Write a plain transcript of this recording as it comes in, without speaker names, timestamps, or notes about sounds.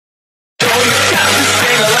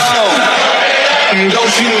Don't you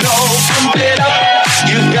know? Pump it up.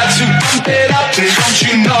 You've got to pump it up. Don't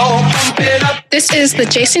you know? Pump it up. This is the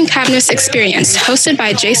Jason Cavness Experience, hosted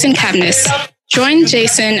by Jason Cavness. Join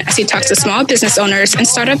Jason as he talks to small business owners and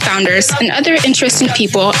startup founders and other interesting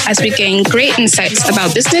people as we gain great insights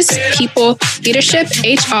about business, people, leadership,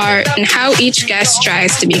 HR, and how each guest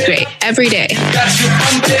strives to be great every day.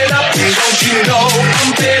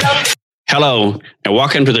 Hello, and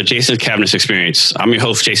welcome to the Jason Cavness Experience. I'm your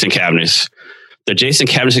host, Jason Cavness. The Jason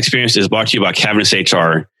Cavness Experience is brought to you by Cavness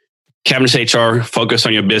HR. Cavness HR, focus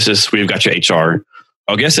on your business. We've got your HR.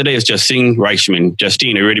 Our guest today is Justine Reichman.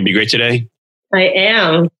 Justine, are you ready to be great today? I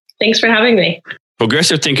am. Thanks for having me.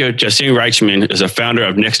 Progressive thinker Justine Reichman is a founder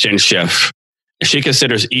of Next Gen Chef. She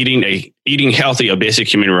considers eating healthy a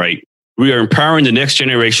basic human right. We are empowering the next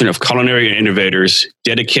generation of culinary innovators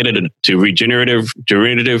dedicated to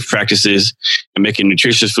regenerative practices and making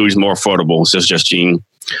nutritious foods more affordable, says Justine,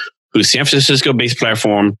 whose San Francisco-based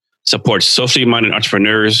platform supports socially minded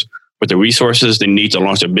entrepreneurs with the resources they need to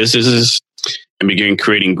launch their businesses and begin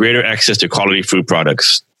creating greater access to quality food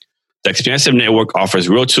products. The expansive network offers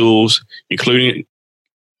real tools, including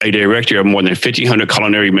a directory of more than 1,500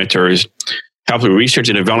 culinary mentors, help with research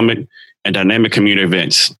and development, and dynamic community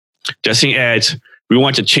events. Justine adds, we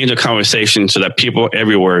want to change the conversation so that people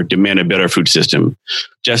everywhere demand a better food system.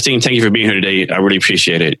 Justine, thank you for being here today. I really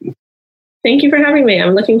appreciate it. Thank you for having me.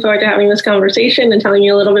 I'm looking forward to having this conversation and telling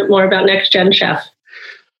you a little bit more about Next Gen Chef.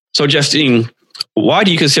 So, Justine, why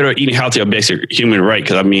do you consider eating healthy a basic human right?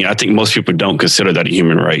 Because I think most people don't consider that a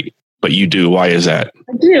human right. But you do. Why is that?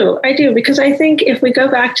 I do, because I think if we go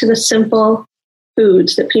back to the simple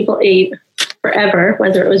foods that people ate forever,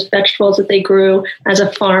 whether it was vegetables that they grew as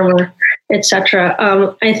a farmer, etc.,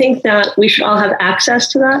 I think that we should all have access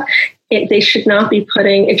to that. It should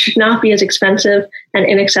not be as expensive and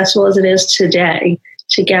inaccessible as it is today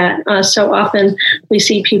to get. So often we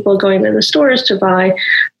see people going to the stores to buy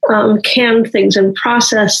canned things and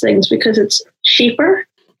processed things because it's cheaper.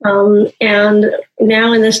 And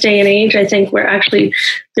now in this day and age, I think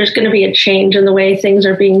there's going to be a change in the way things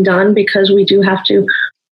are being done because we do have to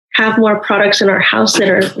have more products in our house that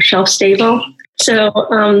are shelf stable. So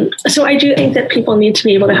I do think that people need to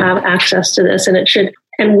be able to have access to this,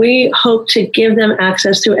 and we hope to give them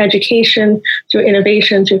access through education, through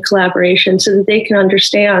innovation, through collaboration, so that they can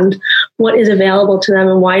understand what is available to them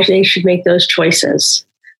and why they should make those choices.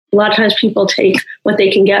 A lot of times people take what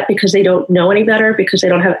they can get because they don't know any better, because they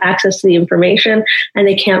don't have access to the information, and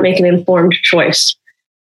they can't make an informed choice.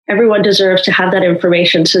 Everyone deserves to have that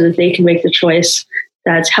information so that they can make the choice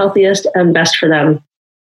that's healthiest and best for them.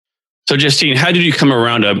 So, Justine, how did you come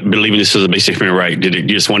around to believing this was a basic human right? Did it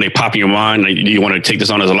just one day pop in your mind? Like, do you want to take this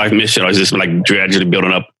on as a life mission, or is this like gradually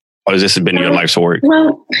building up, or has this been your life's work?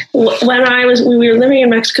 Well, when we were living in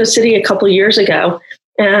Mexico City a couple of years ago,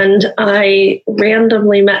 and I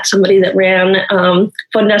randomly met somebody that ran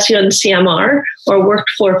Fundación CMR, or worked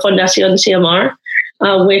for Fundación CMR,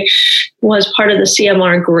 which was part of the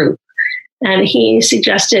CMR group. And he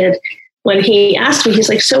suggested, when he asked me, he's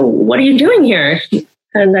like, so what are you doing here?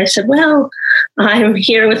 And I said, well, I'm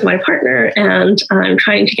here with my partner and I'm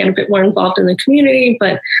trying to get a bit more involved in the community.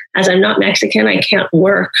 But as I'm not Mexican, I can't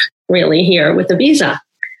work really here with a visa.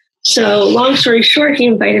 So long story short, he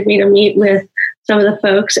invited me to meet with some of the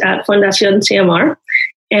folks at Fundación CMR,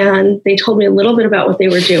 and they told me a little bit about what they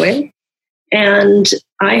were doing. And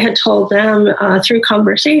I had told them through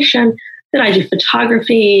conversation that I do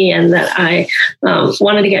photography and that I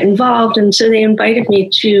wanted to get involved. And so they invited me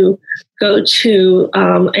to go to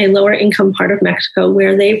a lower income part of Mexico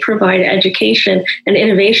where they provide education and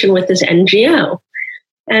innovation with this NGO.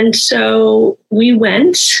 And so we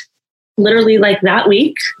went literally like that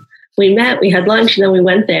week. We met, we had lunch, and then we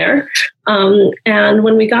went there. And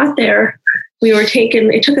when we got there,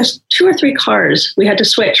 it took us 2 or 3 cars. We had to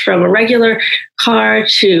switch from a regular car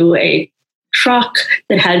to a truck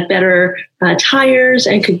that had better tires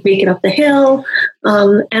and could make it up the hill.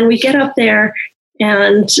 And we get up there,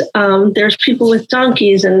 and there's people with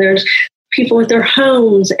donkeys, and there's people with their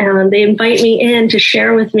homes, and they invite me in to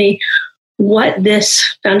share with me what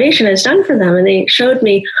this foundation has done for them. And they showed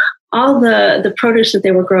me all the produce that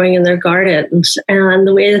they were growing in their gardens and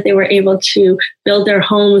the way that they were able to build their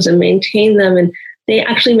homes and maintain them. And they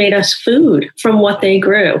actually made us food from what they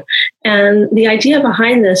grew. And the idea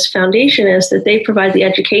behind this foundation is that they provide the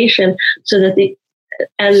education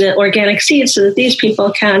and the organic seeds so that these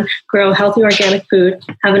people can grow healthy organic food,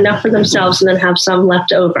 have enough for themselves, and then have some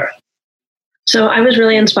left over. So I was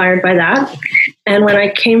really inspired by that. And when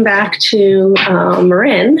I came back to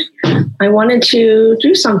Marin, I wanted to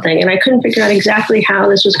do something, and I couldn't figure out exactly how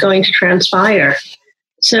this was going to transpire.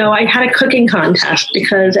 So I had a cooking contest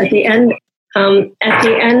because at the end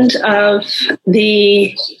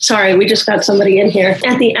we just got somebody in here.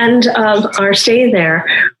 At the end of our stay there,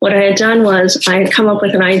 what I had done was I had come up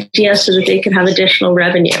with an idea so that they could have additional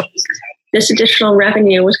revenue. This additional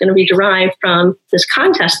revenue was going to be derived from this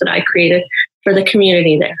contest that I created for the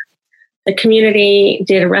community there. The community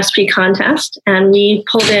did a recipe contest, and we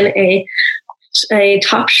pulled in a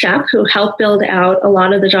top chef who helped build out a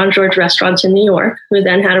lot of the John George restaurants in New York, who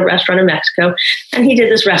then had a restaurant in Mexico, and he did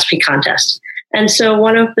this recipe contest. And so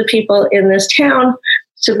one of the people in this town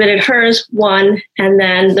submitted hers, won, and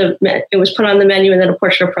then it was put on the menu, and then a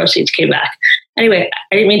portion of proceeds came back. Anyway,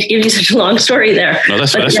 I didn't mean to give you such a long story there. No,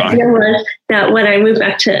 that's fine. The fine. idea was that when I moved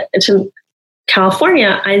back to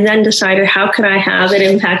California, I then decided, how could I have an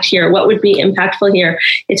impact here? What would be impactful here?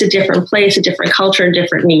 It's a different place, a different culture, and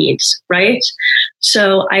different needs, right?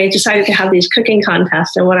 So I decided to have these cooking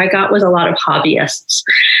contests, and what I got was a lot of hobbyists.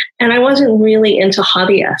 And I wasn't really into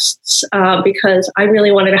hobbyists because I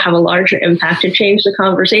really wanted to have a larger impact and change the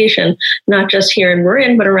conversation, not just here in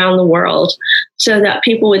Marin, but around the world, so that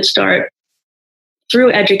people would start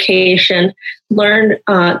through education, learn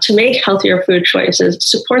to make healthier food choices,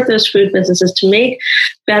 support those food businesses to make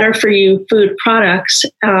better for you food products,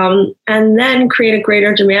 and then create a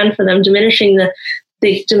greater demand for them, diminishing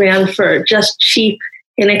the demand for just cheap,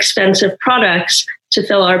 inexpensive products to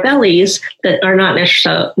fill our bellies that are not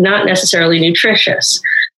necessarily nutritious.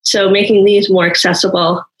 So making these more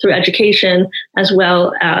accessible through education as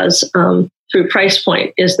well as through price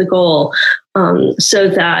point is the goal, so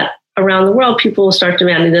that around the world, people will start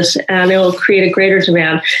demanding this, and it will create a greater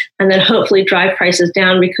demand, and then hopefully drive prices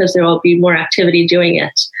down because there will be more activity doing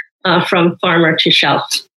it from farmer to shelf.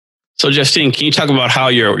 So, Justine, can you talk about how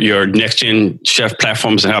your Next Gen Chef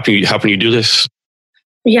platform is helping you do this?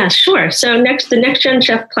 Yeah, sure. So the Next Gen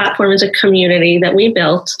Chef platform is a community that we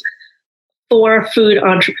built for food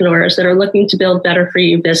entrepreneurs that are looking to build better for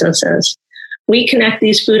you businesses. We connect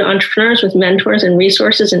these food entrepreneurs with mentors and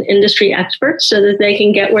resources and industry experts so that they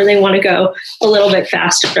can get where they want to go a little bit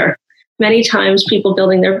faster. Many times people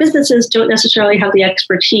building their businesses don't necessarily have the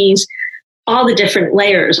expertise, all the different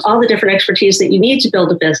layers, all the different expertise that you need to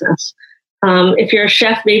build a business. If you're a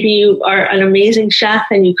chef, maybe you are an amazing chef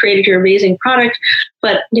and you created your amazing product,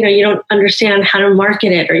 but you don't understand how to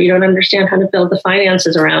market it, or you don't understand how to build the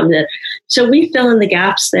finances around it. So we fill in the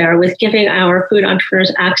gaps there with giving our food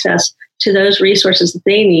entrepreneurs access to those resources that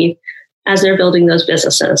they need as they're building those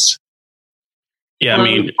businesses. Yeah, I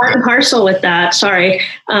mean, part and parcel with that,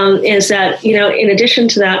 is that, in addition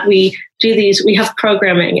to that, we have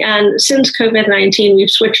programming. And since COVID-19,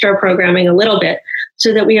 we've switched our programming a little bit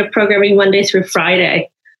so that we have programming Monday through Friday.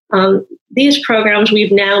 These programs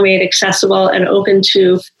we've now made accessible and open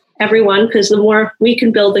to everyone, because the more we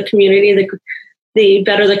can build the community, the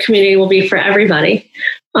better the community will be for everybody.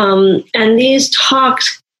 And these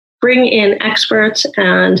talks bring in experts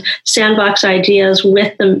and sandbox ideas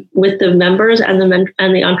with the members and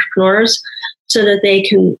the entrepreneurs, so that they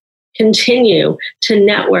can continue to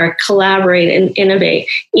network, collaborate, and innovate,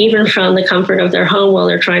 even from the comfort of their home while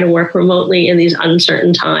they're trying to work remotely in these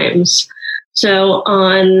uncertain times. So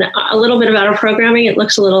on a little bit about our programming, it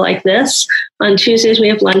looks a little like this. On Tuesdays, we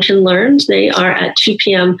have Lunch and Learns. They are at 2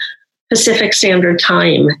 p.m. Pacific Standard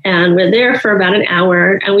Time. And we're there for about an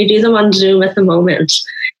hour, and we do them on Zoom at the moment.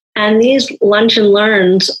 And these Lunch and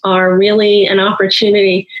Learns are really an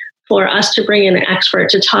opportunity for us to bring in an expert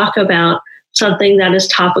to talk about something that is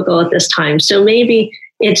topical at this time. So maybe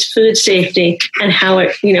it's food safety and how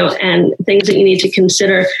it, and things that you need to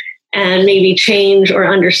consider and maybe change or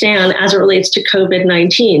understand as it relates to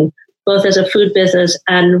COVID-19, both as a food business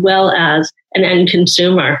and well as an end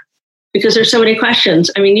consumer. Because there's so many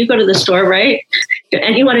questions. I mean, you go to the store, right?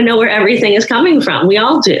 And you want to know where everything is coming from. We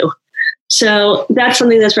all do. So that's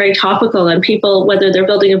something that's very topical, and people, whether they're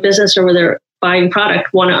building a business or whether they're buying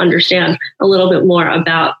product, want to understand a little bit more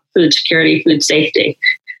about food security, food safety.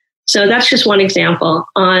 So that's just one example.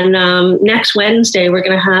 On next Wednesday, we're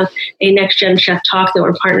going to have a Next Gen Chef talk that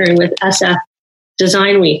we're partnering with SF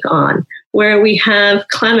Design Week on, where we have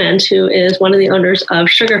Clement, who is one of the owners of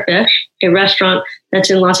Sugarfish, a restaurant that's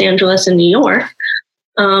in Los Angeles and New York,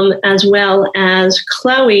 as well as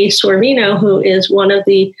Chloe Sorvino, who is one of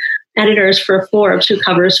the editors for Forbes, who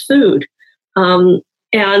covers food.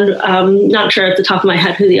 And I'm not sure at the top of my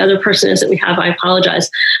head who the other person is that we have. I apologize.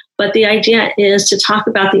 But the idea is to talk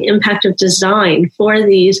about the impact of design for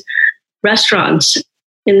these restaurants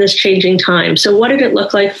in this changing time. So what did it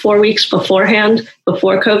look like 4 weeks beforehand,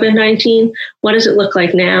 before COVID-19? What does it look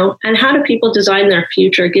like now? And how do people design their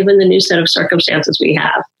future given the new set of circumstances we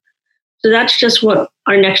have? So that's just what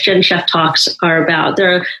our Next Gen Chef Talks are about.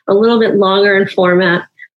 They're a little bit longer in format.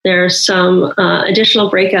 There's some additional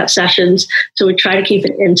breakout sessions. So we try to keep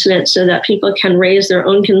it intimate so that people can raise their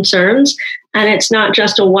own concerns. And it's not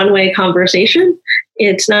just a one-way conversation.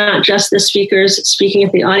 It's not just the speakers speaking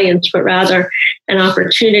at the audience, but rather an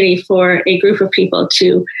opportunity for a group of people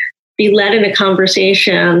to be led in a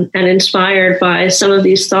conversation and inspired by some of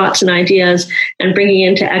these thoughts and ideas and bringing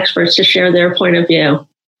into experts to share their point of view.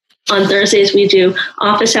 On Thursdays, we do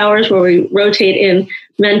office hours where we rotate in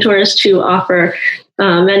mentors to offer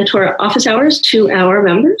mentor office hours to our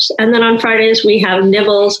members. And then on Fridays, we have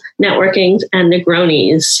Nibbles, Networkings, and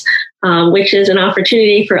Negronis, which is an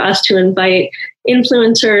opportunity for us to invite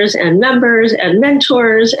influencers and members and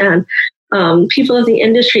mentors and people of the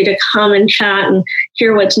industry to come and chat and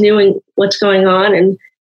hear what's new and what's going on.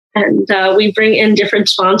 And we bring in different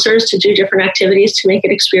sponsors to do different activities to make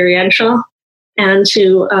it experiential and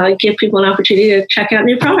to give people an opportunity to check out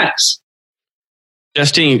new products.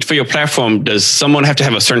 Justine, for your platform, does someone have to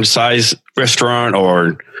have a certain size restaurant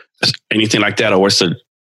or anything like that? Or what's the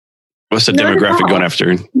demographic going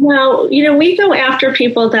after? No, we go after the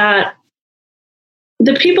people that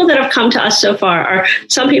have come to us so far are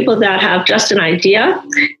some people that have just an idea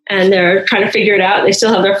and they're trying to figure it out. They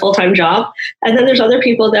still have their full-time job. And then there's other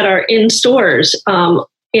people that are in stores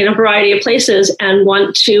in a variety of places and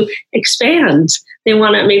want to expand.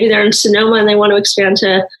 Maybe they're in Sonoma and they want to expand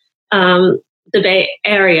to the Bay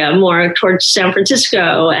Area, more towards San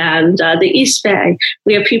Francisco and the East Bay.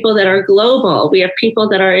 We have people that are global. We have people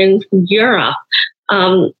that are in Europe.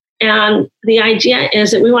 And the idea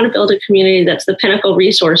is that we want to build a community that's the pinnacle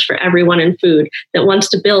resource for everyone in food that wants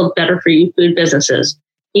to build better for you food businesses.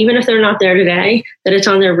 Even if they're not there today, that it's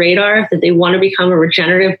on their radar, that they want to become a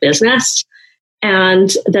regenerative business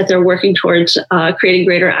and that they're working towards creating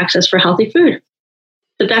greater access for healthy food.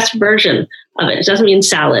 The best version of it. It doesn't mean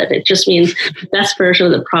salad. It just means the best version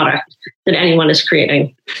of the product that anyone is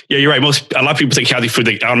creating. Yeah, you're right. A lot of people think healthy food,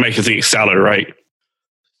 they automatically think salad, right?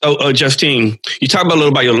 So, Justine, you talk about a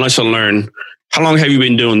little about your Lunch and Learn. How long have you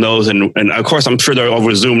been doing those? And of course, I'm sure they're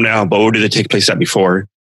over Zoom now, but where did they take place at before?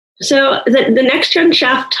 So the Next Gen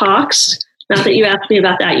Chef Talks, not that you asked me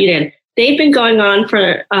about that, you didn't. They've been going on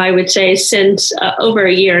for, I would say, since over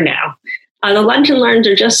a year now. The Lunch and Learns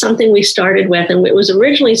are just something we started with, and it was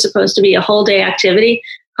originally supposed to be a whole day activity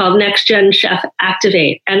called Next Gen Chef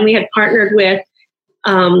Activate. And we had partnered with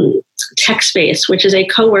TechSpace, which is a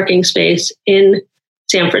co-working space in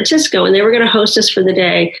San Francisco, and they were going to host us for the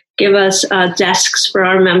day, give us desks for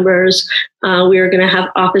our members. We were going to have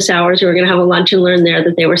office hours. We were going to have a Lunch and Learn there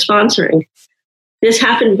that they were sponsoring. This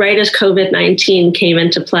happened right as COVID-19 came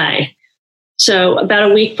into play. So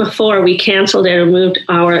about a week before, we canceled it and moved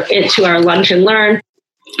it to our Lunch and Learn,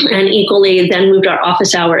 and equally then moved our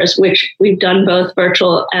office hours, which we've done both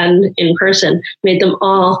virtual and in person, made them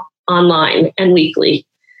all online and weekly.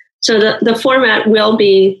 So the format will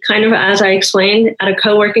be kind of, as I explained, at a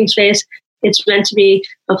co-working space. It's meant to be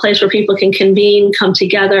a place where people can convene, come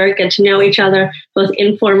together, get to know each other, both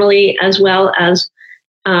informally as well as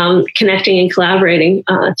connecting and collaborating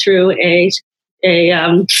through a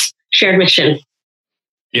shared mission.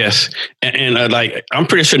 Yes. And I'm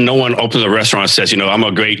pretty sure no one opens a restaurant and says, I'm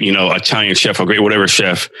a great, Italian chef, a great whatever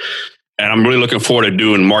chef. And I'm really looking forward to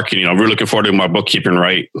doing marketing. I'm really looking forward to my bookkeeping,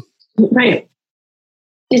 right? Right.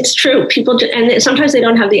 It's true. People, and sometimes they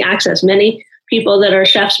don't have the access. Many people that are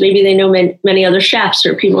chefs, maybe they know many other chefs,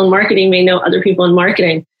 or people in marketing may know other people in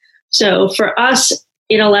marketing. So for us,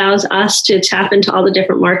 it allows us to tap into all the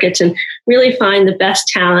different markets and really find the best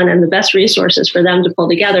talent and the best resources for them to pull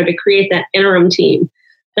together to create that interim team.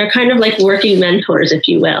 They're kind of like working mentors, if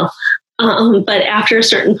you will. But after a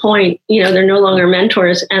certain point, they're no longer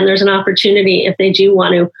mentors, and there's an opportunity if they do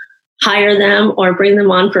want to hire them or bring them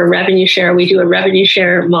on for a revenue share. We do a revenue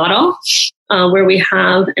share model where we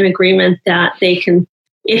have an agreement that they can,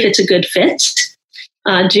 if it's a good fit,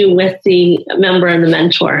 do with the member and the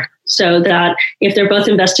mentor. So that if they're both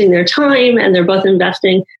investing their time and they're both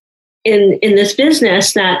investing in this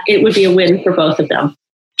business, that it would be a win for both of them.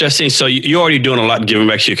 Justine, so you're already doing a lot giving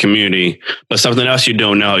back to your community, but something else you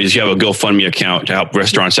don't know is you have a GoFundMe account to help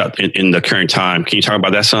restaurants out in the current time. Can you talk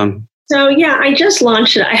about that some? So yeah, I just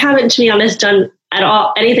launched it. I haven't, to be honest, done at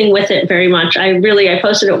all anything with it very much. I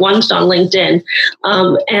posted it once on LinkedIn.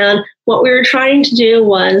 And what we were trying to do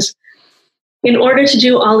was, in order to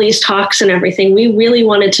do all these talks and everything, we really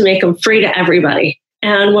wanted to make them free to everybody.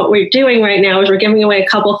 And what we're doing right now is we're giving away a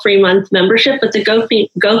couple free month membership with the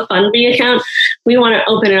GoFundMe account. We want to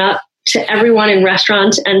open it up to everyone in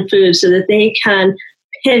restaurants and food so that they can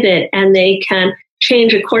pivot and they can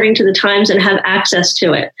change according to the times and have access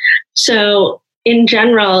to it. So in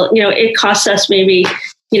general, it costs us maybe,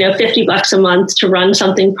 $50 a month to run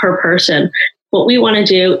something per person. What we want to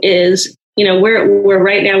do is, we're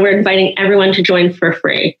right now, we're inviting everyone to join for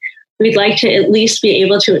free. We'd like to at least be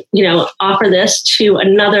able to, offer this to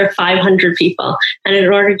another 500 people. And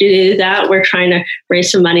in order to do that, we're trying to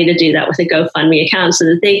raise some money to do that with a GoFundMe account so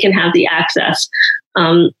that they can have the access.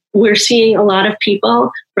 We're seeing a lot of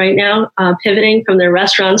people right now pivoting from their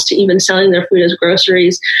restaurants to even selling their food as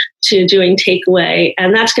groceries to doing takeaway,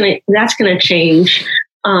 and that's gonna change.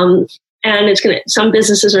 And some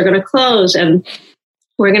businesses are gonna close, and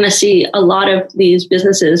we're gonna see a lot of these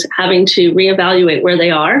businesses having to reevaluate where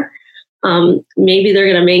they are. Maybe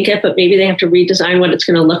they're gonna make it, but maybe they have to redesign what it's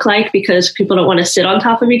gonna look like because people don't want to sit on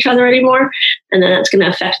top of each other anymore, and then that's gonna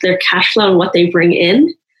affect their cash flow and what they bring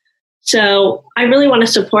in. So I really want to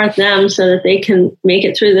support them so that they can make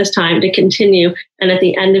it through this time to continue. And at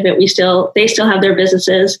the end of it, they still have their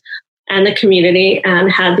businesses and the community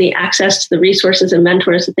and had the access to the resources and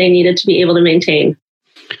mentors that they needed to be able to maintain.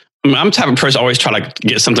 I'm the type of person always try to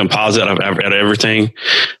get something positive out of everything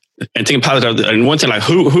and think positive. And one thing, like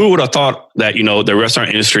who would have thought that, the restaurant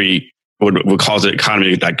industry would cause the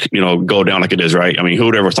economy go down like it is, right? I mean, who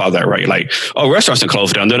would ever thought that, right? Like, restaurants are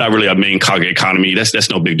closed down. They're not really a main cog of the economy.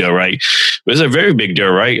 That's no big deal, right? But it's a very big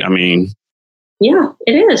deal, right? I mean, yeah,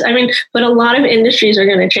 it is. I mean, but a lot of industries are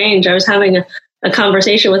going to change. I was having a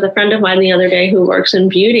conversation with a friend of mine the other day who works in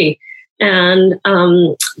beauty, and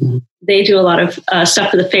they do a lot of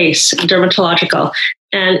stuff for the face, dermatological,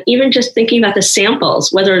 and even just thinking about the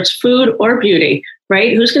samples, whether it's food or beauty.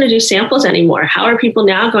 Right? Who's going to do samples anymore? How are people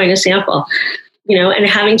now going to sample? And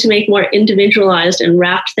having to make more individualized and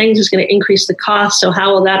wrapped things is going to increase the cost. So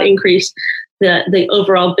how will that increase the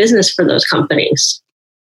overall business for those companies?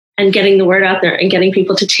 And getting the word out there and getting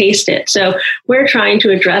people to taste it. So we're trying to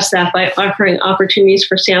address that by offering opportunities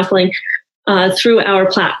for sampling through our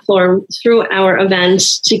platform, through our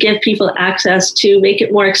events, to give people access, to make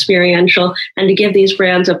it more experiential, and to give these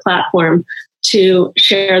brands a platform to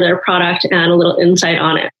share their product and a little insight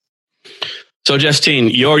on it. So Justine,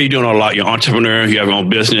 you're already doing a lot. You're an entrepreneur, you have your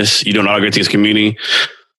own business, you're doing a lot of great things in the community,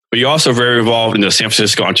 but you're also very involved in the San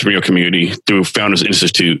Francisco entrepreneurial community through Founders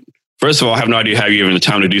Institute. First of all, I have no idea how you're given the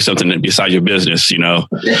time to do something besides your business,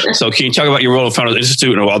 So can you talk about your role at Founders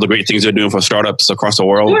Institute and all the great things they're doing for startups across the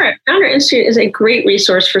world? Sure. Founders Institute is a great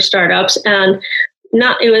resource for startups, and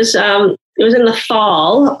it was in the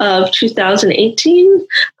fall of 2018.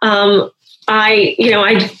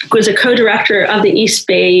 I was a co-director of the East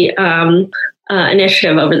Bay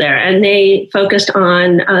initiative over there, and they focused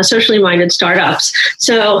on socially minded startups.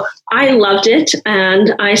 So I loved it,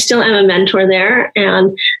 and I still am a mentor there.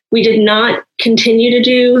 And we did not continue to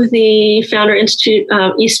do the Founder Institute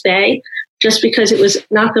East Bay just because it was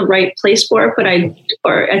not the right place for it,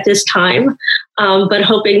 or at this time. But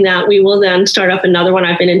hoping that we will then start up another one.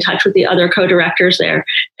 I've been in touch with the other co-directors there,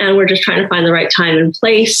 and we're just trying to find the right time and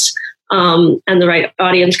place. And the right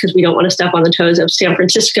audience, because we don't want to step on the toes of San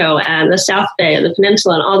Francisco and the South Bay and the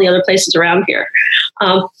Peninsula and all the other places around here.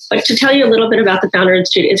 But to tell you a little bit about the Founder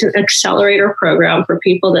Institute, it's an accelerator program for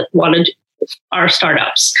people that are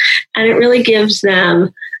startups, and it really gives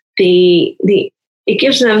them the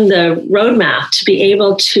roadmap to be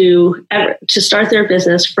able to start their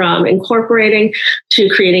business, from incorporating to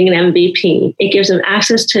creating an MVP. It gives them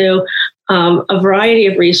access to a variety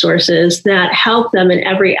of resources that help them in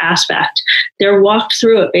every aspect. They're walked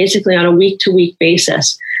through it basically on a week-to-week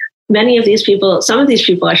basis. Some of these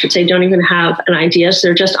people, I should say, don't even have an idea, so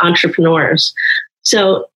they're just entrepreneurs.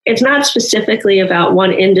 So it's not specifically about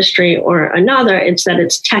one industry or another, it's that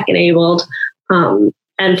it's tech-enabled.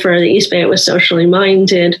 And for the East Bay, it was socially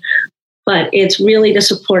minded. But it's really to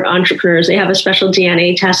support entrepreneurs. They have a special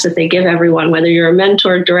DNA test that they give everyone, whether you're a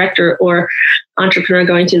mentor, director, or entrepreneur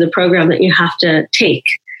going through the program, that you have to take.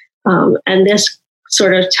 And this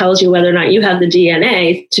sort of tells you whether or not you have the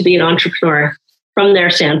DNA to be an entrepreneur from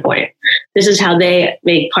their standpoint. This is how they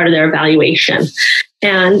make part of their evaluation.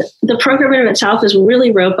 And the program in itself is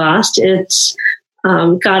really robust. It's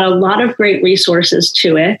got a lot of great resources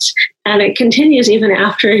to it. And it continues even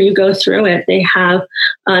after you go through it. They have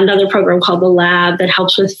another program called the Lab that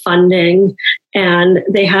helps with funding. And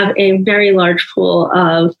they have a very large pool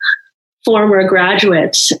of former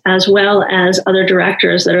graduates, as well as other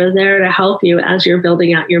directors that are there to help you as you're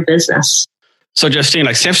building out your business. So Justine,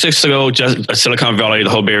 like San Francisco, Silicon Valley, the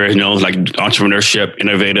whole Bay Area, like entrepreneurship,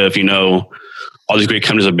 innovative, all these great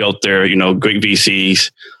companies are built there, great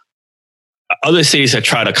VCs. Other cities have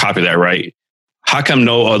tried to copy that, right? How come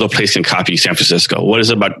no other place can copy San Francisco? What is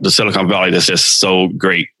it about the Silicon Valley that's just so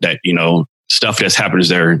great that, stuff that happens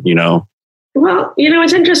there, Well,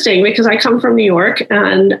 it's interesting because I come from New York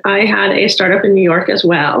and I had a startup in New York as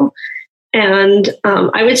well. And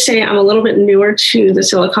I would say I'm a little bit newer to the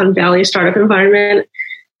Silicon Valley startup environment.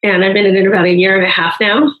 And I've been in it about a year and a half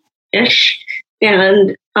now-ish.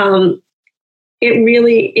 And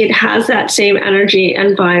it has that same energy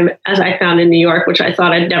and vibe as I found in New York, which I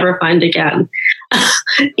thought I'd never find again.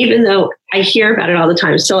 Even though I hear about it all the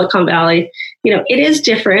time, Silicon Valley, it is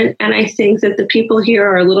different. And I think that the people here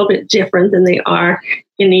are a little bit different than they are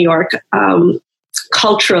in New York,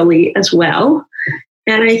 culturally as well.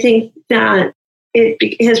 And I think that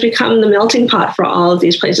it has become the melting pot for all of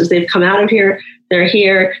these places. They've come out of here, they're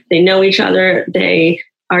here, they know each other, they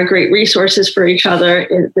are great resources for each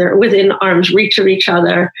other, they're within arm's reach of each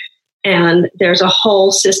other, and there's a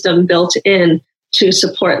whole system built in to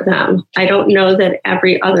support them. I don't know that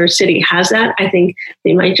every other city has that. I think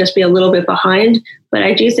they might just be a little bit behind, but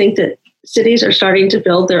I do think that cities are starting to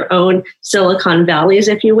build their own Silicon Valleys,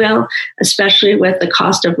 if you will, especially with the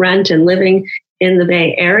cost of rent and living in the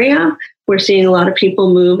Bay Area. We're seeing a lot of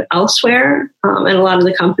people move elsewhere, and a lot of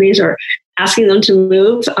the companies are asking them to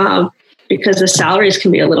move because the salaries can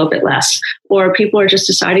be a little bit less, or people are just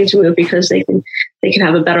deciding to move because they can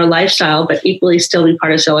have a better lifestyle, but equally still be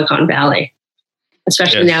part of Silicon Valley,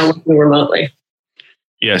 especially now working remotely.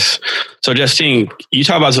 Yes. So Justine, you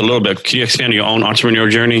talk about this a little bit. Can you expand your own entrepreneur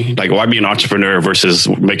journey? Like, why be an entrepreneur versus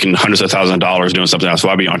making hundreds of thousands of dollars doing something else?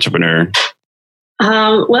 Why be an entrepreneur?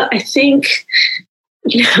 Well, I think,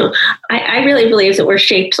 I really believe that we're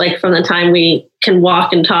shaped like from the time we can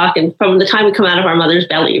walk and talk and from the time we come out of our mother's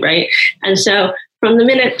belly, right? And so from the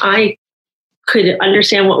minute I could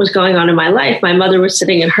understand what was going on in my life, my mother was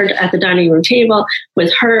sitting at the dining room table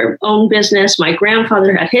with her own business. My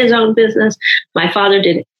grandfather had his own business. My father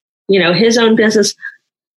did, his own business.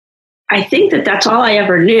 I think that that's all I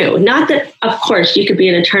ever knew. Not that, of course, you could be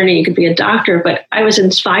an attorney, you could be a doctor, but I was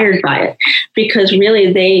inspired by it because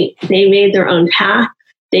really they made their own path.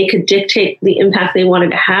 They could dictate the impact they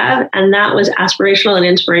wanted to have. And that was aspirational and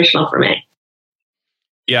inspirational for me.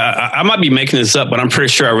 Yeah, I might be making this up, but I'm pretty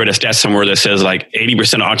sure I read a stat somewhere that says like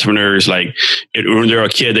 80% of entrepreneurs, like when they're a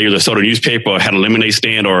kid, they either sold a newspaper or had a lemonade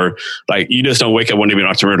stand, or like you just don't wake up one day being an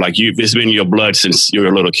entrepreneur. Like it's been in your blood since you were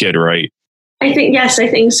a little kid, right? I think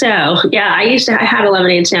so. Yeah, I had a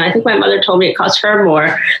lemonade stand. I think my mother told me it cost her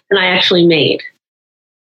more than I actually made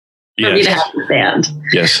for me to have the stand.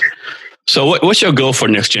 Yes. So what's your goal for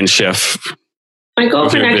Next Gen Chef? My goal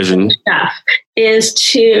for Next Gen Chef is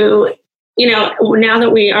to, now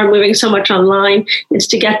that we are moving so much online, is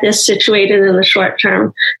to get this situated in the short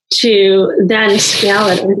term, to then scale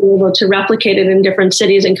it and be able to replicate it in different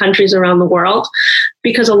cities and countries around the world,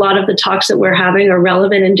 because a lot of the talks that we're having are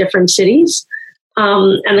relevant in different cities.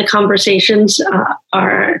 And the conversations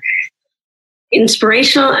are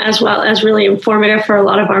inspirational as well as really informative for a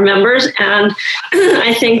lot of our members. And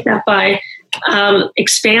I think that by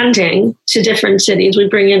expanding to different cities, we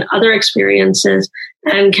bring in other experiences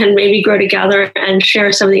and can maybe grow together and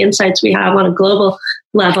share some of the insights we have on a global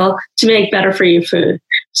level to make better for you food.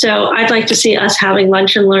 So I'd like to see us having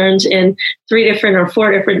lunch and learns in three different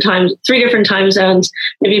time zones,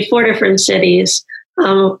 maybe 4 different cities.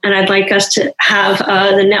 And I'd like us to have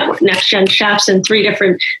the network Next Gen Chefs in 3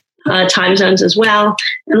 different time zones as well.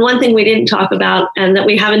 And one thing we didn't talk about and that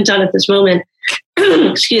we haven't done at this moment,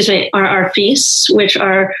 are our feasts, which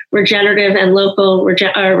are regenerative and local,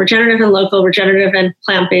 regenerative and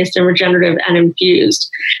plant-based, and regenerative and infused.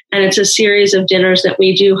 And it's a series of dinners that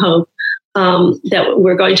we do hope that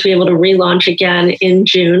we're going to be able to relaunch again in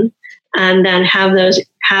June, and then have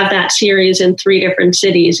that series in 3 different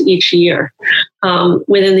cities each year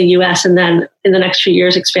within the US, and then in the next few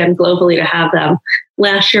years expand globally to have them.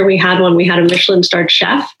 Last year we had a Michelin-starred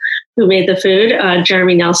chef who made the food,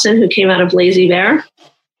 Jeremy Nelson, who came out of Lazy Bear.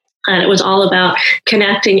 And it was all about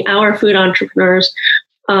connecting our food entrepreneurs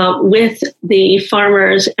with the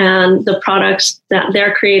farmers and the products that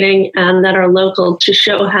they're creating and that are local, to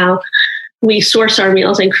show how we source our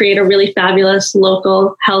meals and create a really fabulous,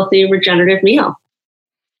 local, healthy, regenerative meal.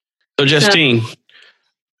 So Justine,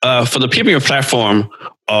 for the people on your platform,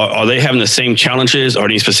 are they having the same challenges, or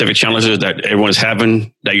any specific challenges that everyone's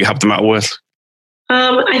having that you help them out with?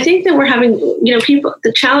 I think that we're having,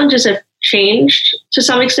 the challenges have changed to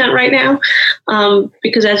some extent right now,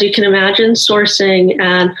 because as you can imagine, sourcing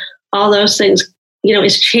and all those things,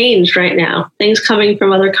 is changed right now. Things coming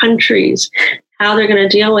from other countries, how they're going to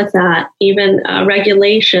deal with that, even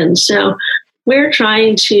regulations. So we're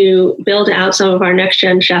trying to build out some of our Next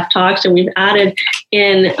Gen Chef talks, and we've added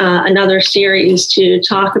in another series to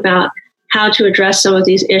talk about how to address some of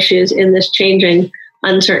these issues in this changing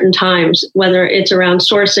uncertain times, whether it's around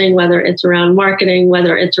sourcing, whether it's around marketing,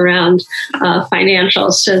 whether it's around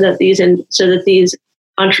financials, so that these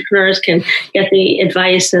entrepreneurs can get the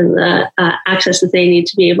advice and the access that they need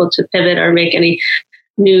to be able to pivot or make any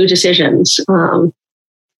new decisions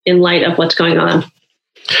in light of what's going on.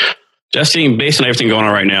 Justine, based on everything going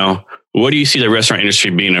on right now, what do you see the restaurant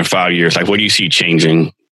industry being in 5 years? Like, what do you see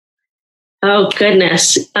changing? Oh,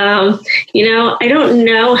 goodness. I don't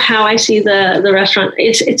know how I see the restaurant.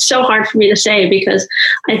 It's so hard for me to say, because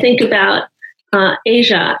I think about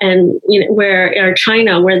Asia and or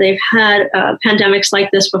China, where they've had pandemics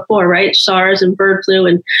like this before, right? SARS and bird flu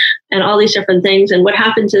and all these different things. And what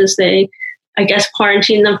happens is they, I guess,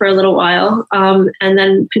 quarantine them for a little while, and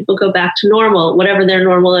then people go back to normal, whatever their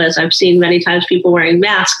normal is. I've seen many times people wearing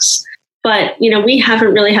masks, but we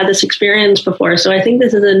haven't really had this experience before. So I think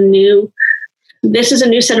this is a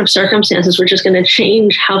new set of circumstances which is going to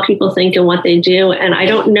change how people think and what they do. And I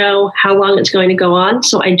don't know how long it's going to go on.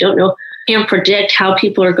 So I can't predict how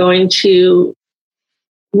people are going to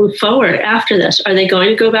move forward after this. Are they going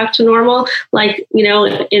to go back to normal, like,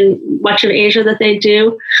 in much of Asia that they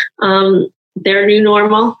do, their new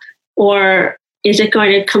normal? Or is it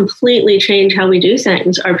going to completely change how we do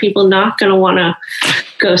things? Are people not going to want to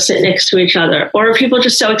go sit next to each other? Or are people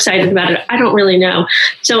just so excited about it? I don't really know.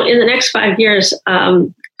 So in the next 5 years,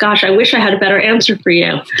 gosh, I wish I had a better answer for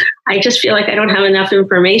you. I just feel like I don't have enough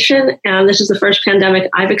information. And this is the first pandemic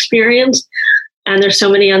I've experienced. And there's so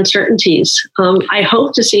many uncertainties. I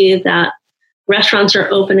hope to see that restaurants are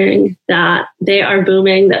opening, that they are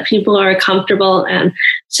booming, that people are comfortable and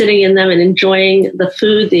sitting in them and enjoying the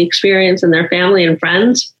food, the experience, and their family and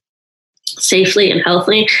friends safely and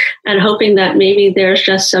healthily, and hoping that maybe there's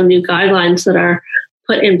just some new guidelines that are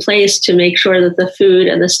put in place to make sure that the food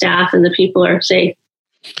and the staff and the people are safe.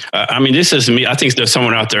 This is me. I think there's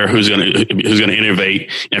someone out there who's going to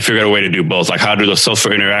innovate and figure out a way to do both, like how to do the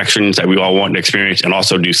social interactions that we all want to experience, and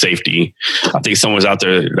also do safety. I think someone's out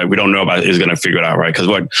there that we don't know about is going to figure it out, right? Because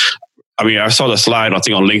I saw the slide, I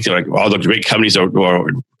think on LinkedIn, like all the great companies that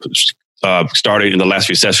were started in the last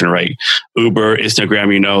recession, right? Uber,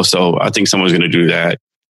 Instagram, so I think someone's going to do that.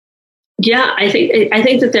 Yeah, I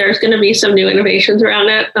think that there's going to be some new innovations around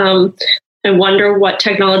it. I wonder what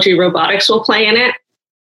technology robotics will play in it.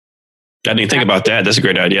 I didn't think about that. That's a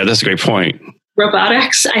great idea. That's a great point.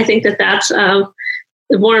 Robotics. I think that's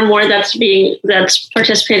more and more that's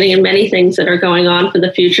participating in many things that are going on for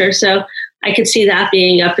the future. So I could see that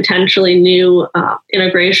being a potentially new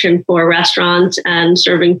integration for restaurants and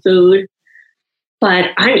serving food.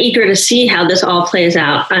 But I'm eager to see how this all plays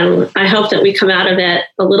out. I hope that we come out of it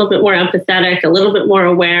a little bit more empathetic, a little bit more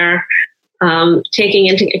aware, taking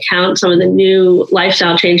into account some of the new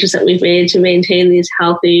lifestyle changes that we've made to maintain these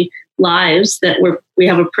healthy lives that we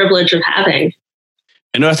have a privilege of having.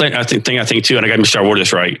 Another thing I think too, and I got to start word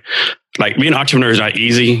this right. Like, being an entrepreneur is not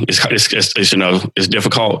easy. It's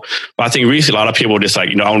difficult. But I think recently a lot of people just I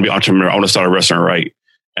want to be an entrepreneur. I want to start a restaurant, right?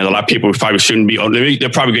 And a lot of people probably shouldn't be. They're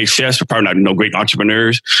probably great chefs, but probably not great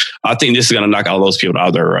entrepreneurs. I think this is going to knock all those people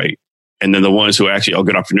out there, right? And then the ones who actually are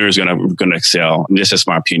good entrepreneurs are going to excel. And this is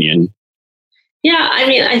my opinion. Yeah,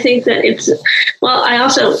 I think that I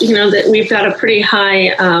also, that we've got a pretty high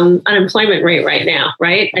unemployment rate right now,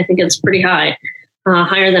 right? I think it's pretty high,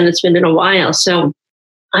 higher than it's been in a while. So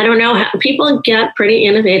I don't know, people get pretty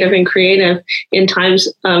innovative and creative in times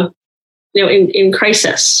of, in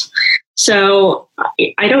crisis. So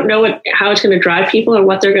I don't know how it's going to drive people or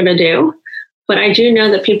what they're going to do. But I do know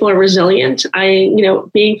that people are resilient.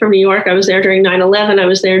 Being from New York, I was there during 9/11. I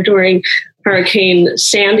was there during Hurricane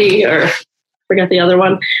Sandy, or forget the other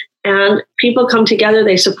one. And people come together,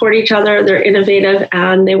 they support each other, they're innovative,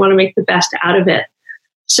 and they want to make the best out of it.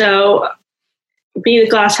 So, being a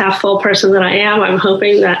glass half full person that I am, I'm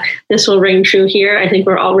hoping that this will ring true here. I think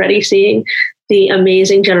we're already seeing the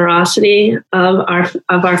amazing generosity of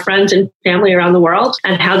our friends and family around the world,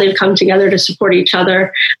 and how they've come together to support each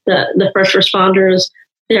other, the first responders,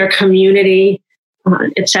 their community,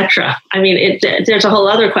 etc. There's a whole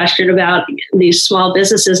other question about these small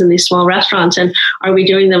businesses and these small restaurants, and are we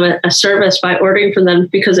doing them a service by ordering from them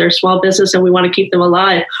because they're a small business and we want to keep them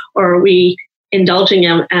alive, or are we indulging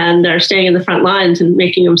them and they're staying in the front lines and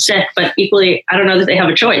making them sick? But equally, I don't know that they have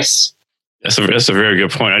a choice. That's a very good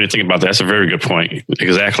point. I didn't think about that. That's a very good point.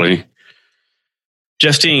 Exactly.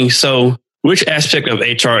 Justine, so which aspect of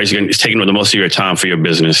HR is taking up the most of your time for your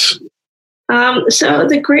business? So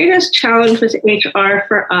the greatest challenge with HR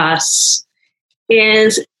for us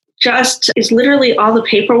is literally all the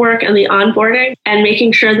paperwork and the onboarding, and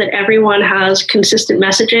making sure that everyone has consistent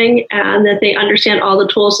messaging and that they understand all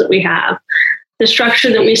the tools that we have. the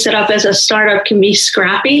structure that we set up as a startup can be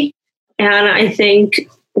scrappy. And I think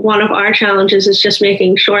one of our challenges is just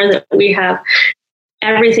making sure that we have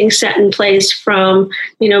everything set in place, from,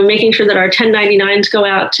 making sure that our 1099s go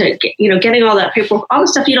out to, getting all that paperwork, all the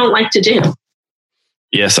stuff you don't like to do.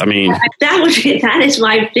 Yes, I mean, that is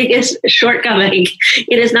my biggest shortcoming.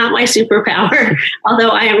 It is not my superpower, although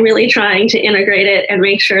I am really trying to integrate it and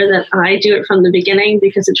make sure that I do it from the beginning,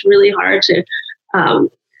 because it's really hard to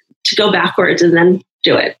go backwards and then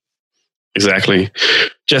do it. Exactly.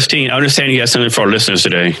 Justine, I understand you have something for our listeners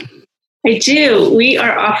today. I do. We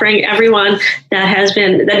are offering everyone that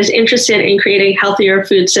is interested in creating healthier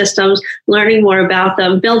food systems, learning more about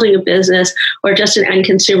them, building a business, or just an end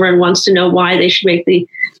consumer and wants to know why they should make the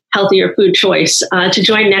healthier food choice, to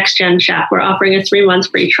join Next Gen Chef. We're offering a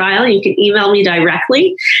 3-month free trial. You can email me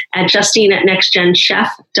directly at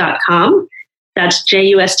Justine@nextgenchef.com. That's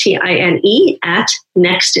Justine at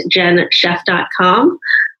nextgenchef.com.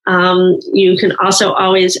 You can also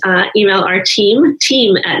always email our team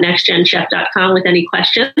at nextgenchef.com with any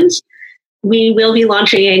questions. We will be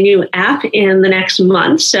launching a new app in the next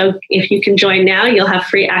month. So if you can join now, you'll have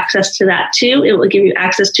free access to that too. It will give you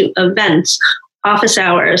access to events, office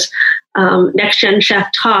hours, Next Gen Chef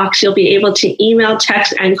Talks. You'll be able to email,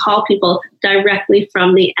 text, and call people directly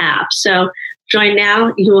from the app. So join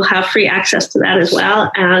now. You will have free access to that as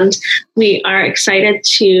well. And we are excited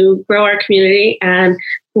to grow our community and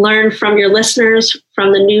learn from your listeners,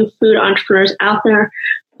 from the new food entrepreneurs out there,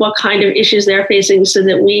 what kind of issues they're facing, so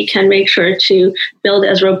that we can make sure to build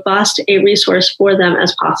as robust a resource for them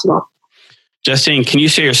as possible. Justine, can you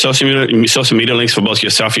share your social media links for both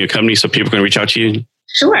yourself and your company so people can reach out to you?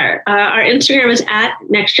 Sure. Our Instagram is at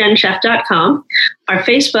nextgenchef.com. Our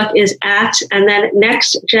Facebook is and then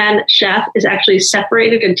Next Gen Chef is actually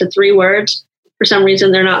separated into 3 words. For some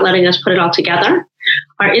reason, they're not letting us put it all together.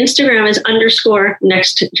 Our Instagram is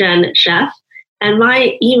 _Next Gen Chef. And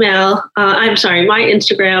my Instagram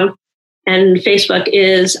and Facebook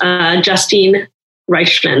is Justine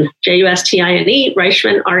Reichman, Justine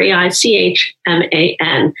Reichman,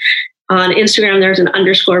 Reichman. On Instagram, there's an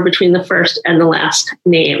underscore between the first and the last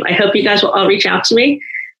name. I hope you guys will all reach out to me.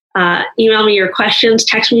 Email me your questions,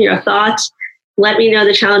 text me your thoughts. Let me know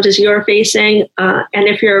the challenges you're facing. And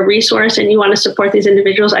if you're a resource and you want to support these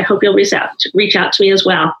individuals, I hope you'll reach out to me as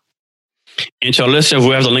well. And to our listeners,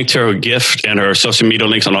 we have the link to her gift and her social media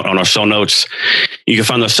links on our show notes. You can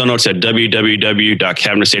find the show notes at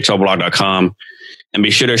www.cabinetsthlblog.com. And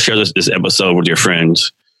be sure to share this episode with your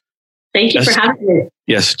friends. Thank you for having me.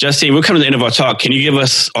 Yes. Justine, we're coming to the end of our talk. Can you give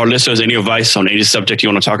us, our listeners, any advice on any subject you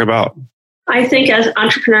want to talk about? I think as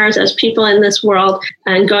entrepreneurs, as people in this world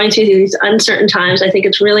and going through these uncertain times, I think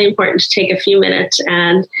it's really important to take a few minutes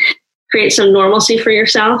and create some normalcy for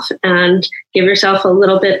yourself and give yourself a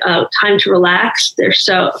little bit of time to relax.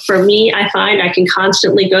 For me, I find I can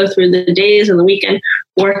constantly go through the days and the weekend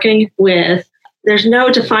working with, there's no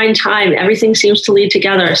defined time. Everything seems to lead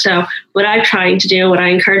together. So what I'm trying to do, what I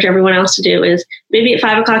encourage everyone else to do is maybe at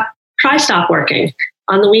 5 o'clock, try stop working.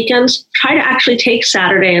 On the weekends, try to actually take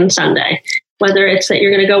Saturday and Sunday, whether it's that you're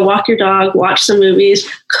going to go walk your dog, watch some movies,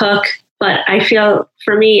 cook. But I feel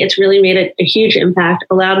for me, it's really made a huge impact,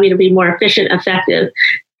 allowed me to be more efficient, effective,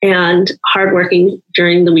 and hardworking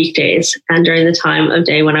during the weekdays and during the time of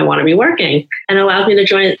day when I want to be working, and allowed me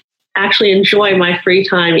to actually enjoy my free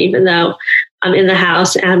time, even though I'm in the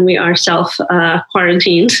house and we are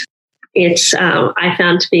self-quarantined. It's I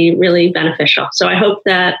found to be really beneficial. So I hope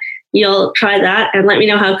that you'll try that and let me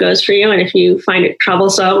know how it goes for you. And if you find it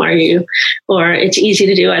troublesome or it's easy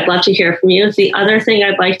to do, I'd love to hear from you. The other thing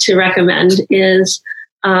I'd like to recommend is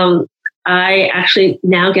I actually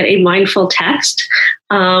now get a mindful text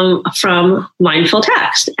from Mindful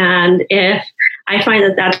Text. And if I find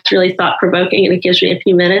that that's really thought provoking, and it gives me a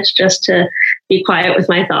few minutes just to be quiet with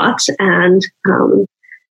my thoughts and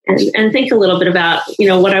think a little bit about,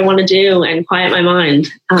 what I want to do and quiet my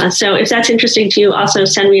mind. So if that's interesting to you, also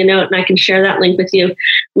send me a note and I can share that link with you.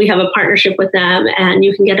 We have a partnership with them and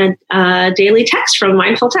you can get a daily text from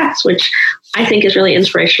Mindful Text, which I think is really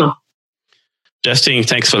inspirational. Justine,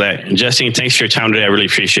 thanks for that. And Justine, thanks for your time today. I really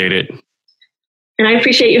appreciate it. And I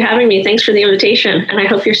appreciate you having me. Thanks for the invitation. And I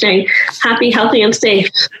hope you're staying happy, healthy, and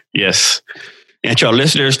safe. Yes. And to our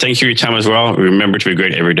listeners, thank you for your time as well. Remember to be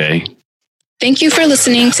great every day. Thank you for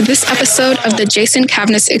listening to this episode of the Jason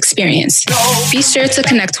Cavness Experience. Be sure to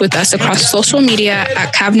connect with us across social media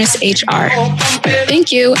at Cavness HR.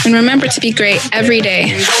 Thank you, and remember to be great every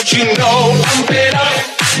day.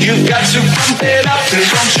 You've got to pump it up,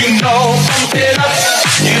 don't you know? Pump it up.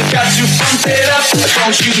 You've got to pump it up,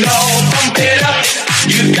 don't you know? Pump it up.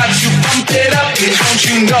 You've got to pump it up, don't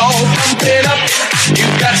you know? Pump it up.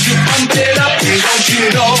 You've got to pump it up, don't you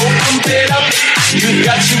know? Pump it up. You've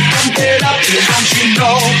got to pump it up, don't you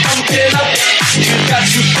know? Pump it up. You've got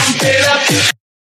to pump